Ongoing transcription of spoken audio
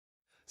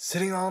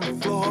Sitting on the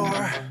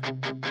floor,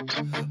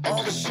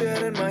 all the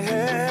shit in my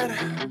head,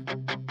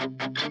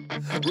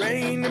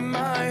 rain in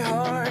my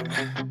heart.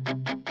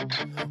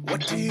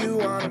 What do you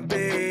wanna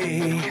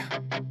be?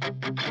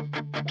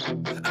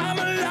 I'm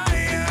a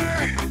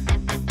liar,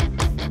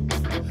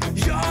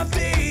 you're a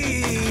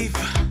thief,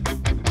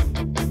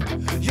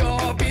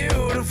 you're a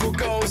beautiful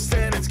ghost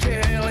and it's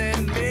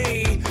killing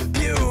me.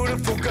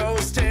 Beautiful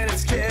ghost and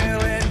it's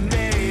killing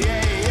me.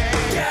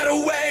 Get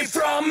away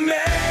from me.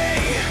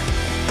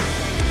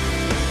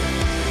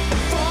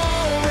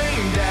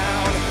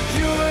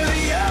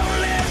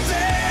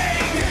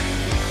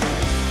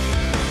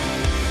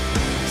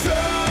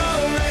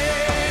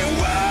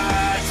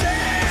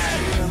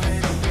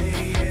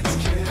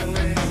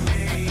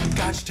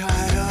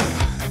 Tied up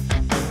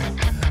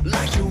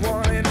like you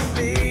wanted to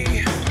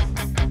be.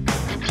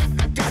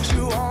 Got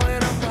you all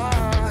in a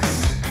box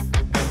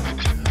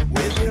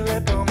with your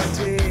lip on my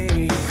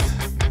teeth.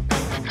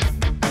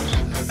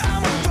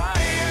 I'm a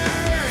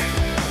fire,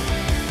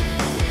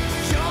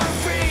 you're a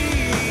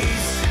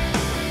freeze.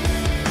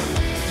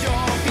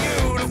 You're a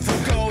beautiful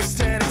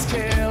ghost and it's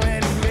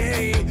killing me.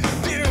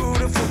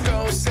 Beautiful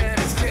ghost and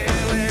it's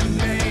killing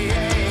me.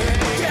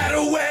 Get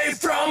away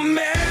from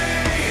me.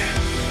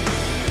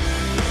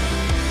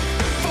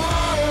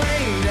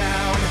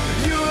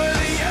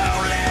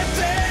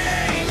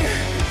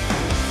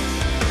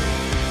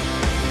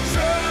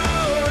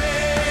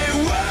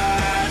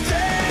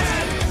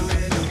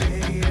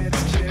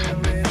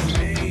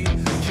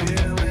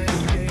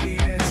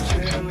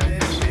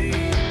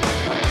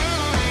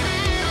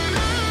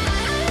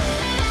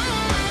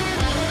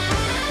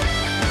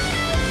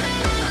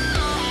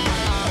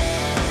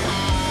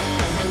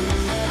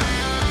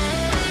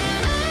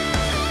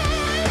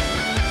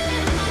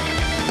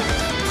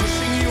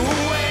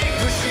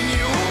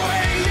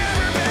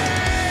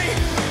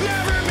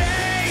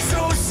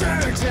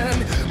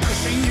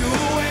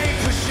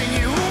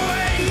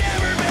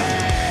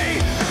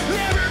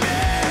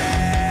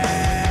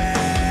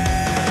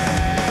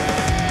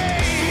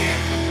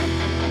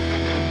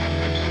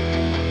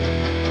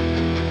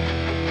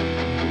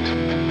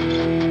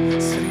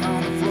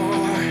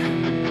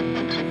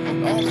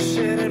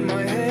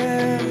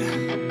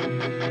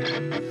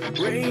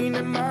 Rain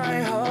in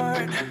my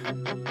heart.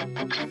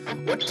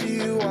 What do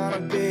you wanna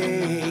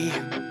be?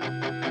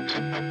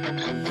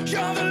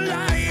 You're the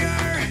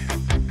liar,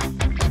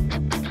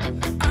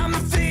 I'm the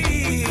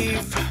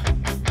thief.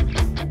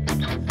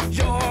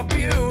 You're a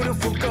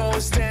beautiful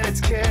ghost and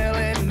it's killing